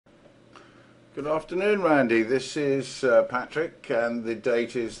Good afternoon, Randy. This is Patrick, and the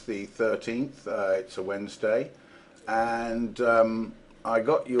date is the 13th. It's a Wednesday, and I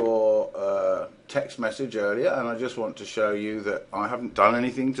got your text message earlier, and I just want to show you that I haven't done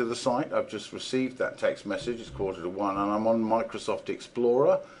anything to the site. I've just received that text message. It's 1:45, and I'm on Microsoft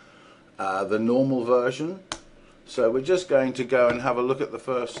Explorer, the normal version. So we're just going to go and have a look at the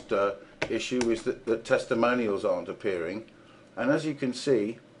first issue, is that the testimonials aren't appearing, and as you can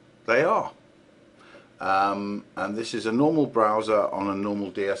see, they are. And this is a normal browser on a normal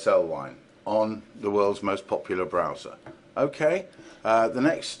DSL line on the world's most popular browser. Okay, the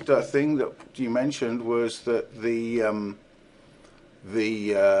next thing that you mentioned was that the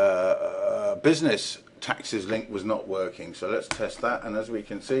business taxes link was not working. So let's test that, and as we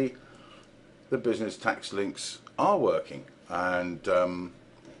can see, the business tax links are working, and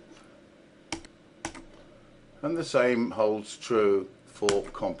the same holds true for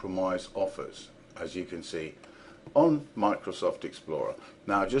compromise offers, as you can see on Microsoft Explorer.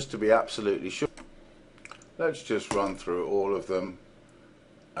 Now, just to be absolutely sure, let's just run through all of them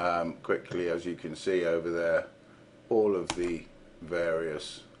quickly. As you can see over there, all of the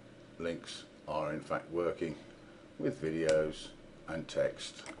various links are in fact working, with videos and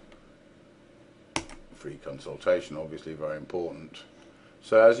text. Free consultation, obviously very important.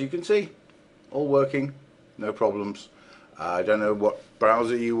 So as you can see, all working, no problems. I don't know what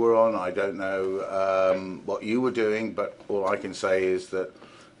browser you were on, I don't know what you were doing, but all I can say is that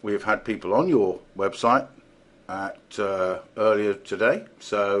we've had people on your website at earlier today,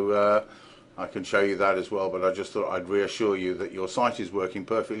 so I can show you that as well, but I just thought I'd reassure you that your site is working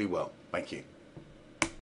perfectly well. Thank you.